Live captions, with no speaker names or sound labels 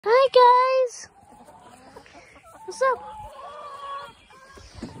Hi guys! What's up?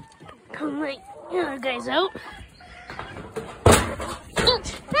 Come like guys out.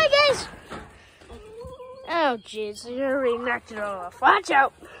 Hi guys! Oh jeez, they already knocked it all off. Watch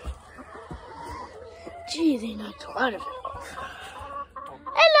out! Gee, they knocked a lot of it off.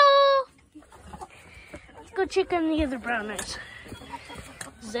 Hello! Let's go check on the other brown eyes.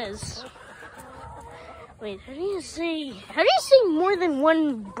 Zez. Wait, how do you say more than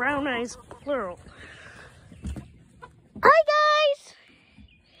one brown eyes plural? Hi guys!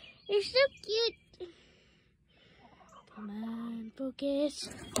 You're so cute. Come on, focus.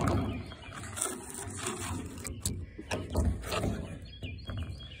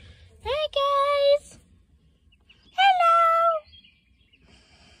 Hi guys! Hello!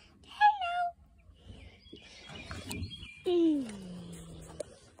 Hello!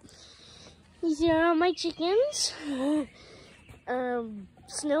 These are all my chickens.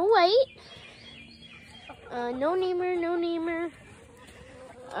 Snow White. No namer.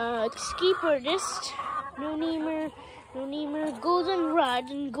 Escape Artist. No namer. Goldenrod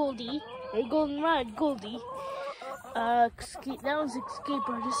and Goldie. Or Goldenrod, Goldie. That was Escape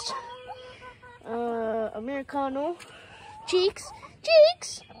Artist. Americano. Cheeks,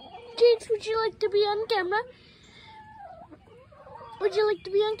 would you like to be on camera? Would you like to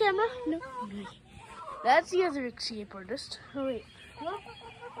be on camera? No. That's the other Escape Artist. Oh wait. No?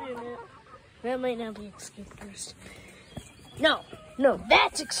 Wait a minute. That might not be Escape Artist. No,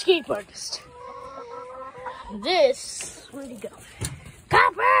 that's Escape Artist. This, where'd he go?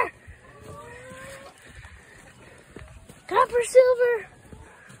 Copper! Copper, Silver!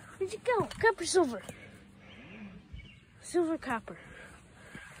 Where'd you go? Copper, Silver. Silver, Copper.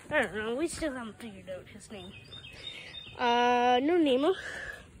 I don't know, we still haven't figured out his name. No name.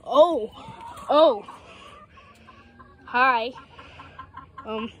 Oh. Hi.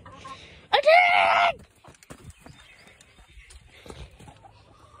 Attack!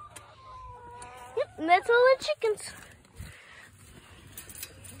 Yep, and that's all the chickens.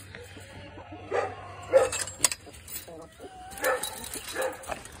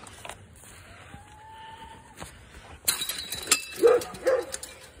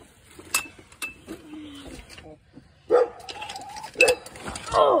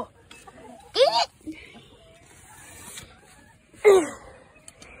 Oh! Eat it!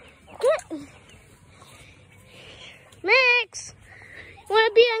 Max!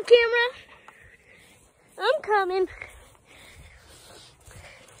 Wanna be on camera? I'm coming.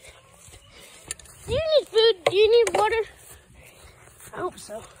 Do you need food? Do you need water? I hope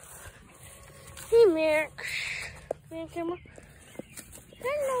so. Hey, Max. Be on camera?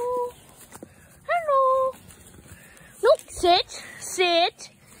 Hello. Nope, sit.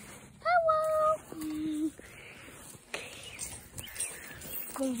 Hello.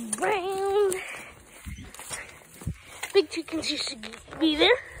 Go round. Big chickens used to be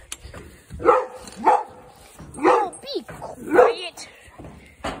there. Oh, be quiet.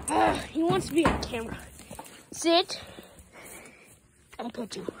 He wants to be on camera. Sit. I'll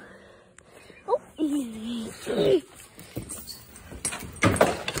pet you. Oh.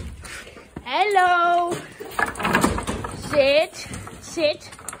 Hello. Sit.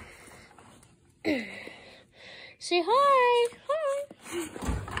 Say hi.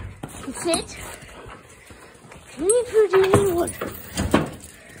 Sit. Do you need food? Do you need water?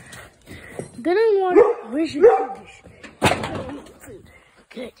 Good on water. Where's your food dish? I need food.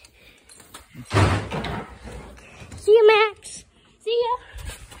 Good. See you, Max. See ya.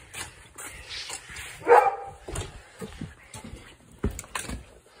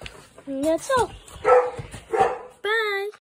 And that's all.